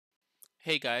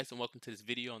Hey guys, and welcome to this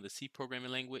video on the C programming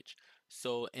language.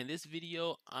 So in this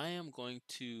video, I am going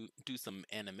to do some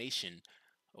animation,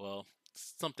 well,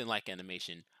 something like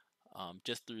animation,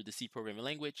 just through the C programming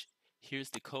language. Here's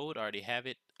the code. I already have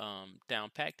it down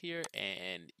packed here,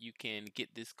 and you can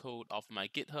get this code off my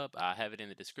GitHub. I have it in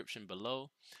the description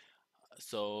below.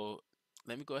 So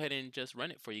let me go ahead and just run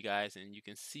it for you guys, and you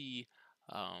can see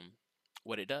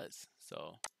what it does.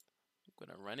 So I'm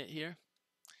gonna run it here.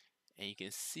 And you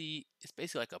can see it's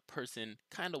basically like a person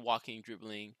kind of walking,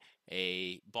 dribbling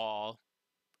a ball,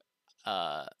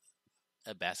 uh,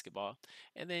 a basketball,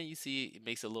 and then you see it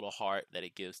makes a little heart that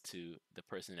it gives to the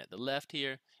person at the left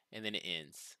here, and then it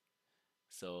ends.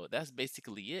 So that's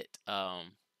basically it. We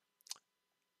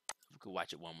could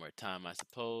watch it one more time, I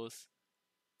suppose.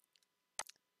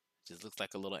 It just looks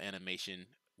like a little animation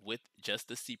with just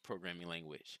the C programming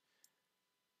language.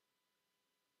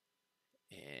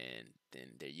 And then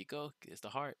there you go, it's the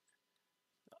heart.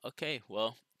 Okay,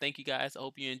 well, thank you guys. I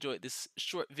hope you enjoyed this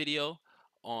short video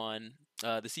on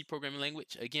the C programming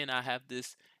language. Again, I have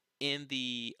this in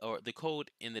the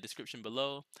code in the description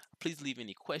below. Please leave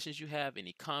any questions you have,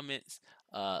 any comments,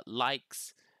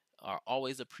 likes are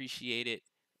always appreciated,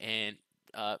 and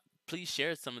please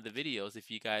share some of the videos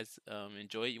if you guys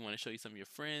enjoy it. You want to show you some of your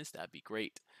friends, that'd be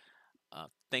great.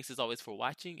 Thanks as always for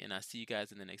watching, and I'll see you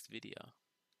guys in the next video.